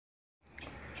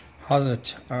How's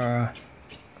it?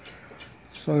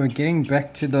 So getting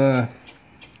back to the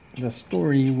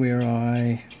story where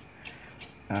I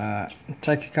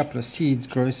take a couple of seeds,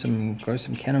 grow some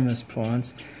cannabis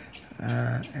plants,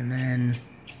 and then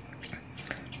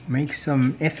make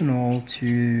some ethanol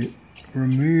to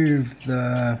remove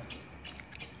the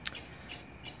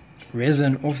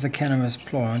resin off the cannabis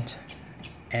plant,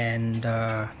 and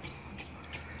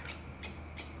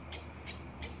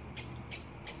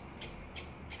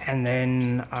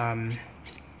then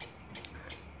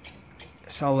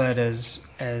sell that as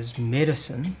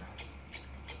medicine,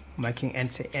 making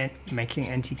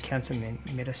anti-cancer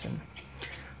medicine.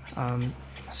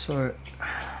 So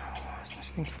why is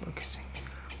this thing focusing?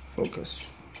 Focus.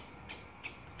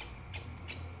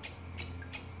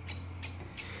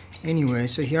 Anyway,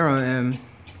 so here I am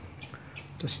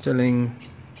distilling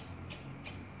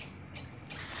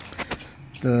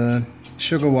the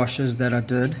sugar washes that I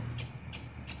did.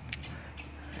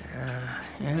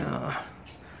 Yeah,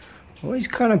 always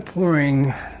kind of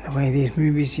boring the way these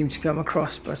movies seem to come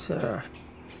across, but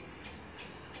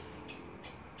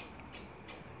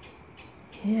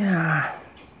yeah,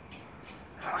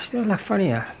 I wish they were like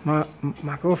funnier. My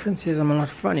girlfriend says I'm a lot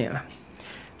funnier.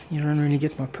 You don't really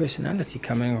get my personality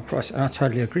coming across, and I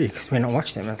totally agree, because when I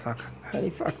watch them it's like, holy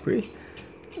fuck, bro,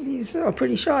 these are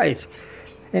pretty shite.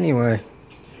 Anyway,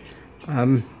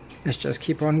 let's just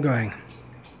keep on going.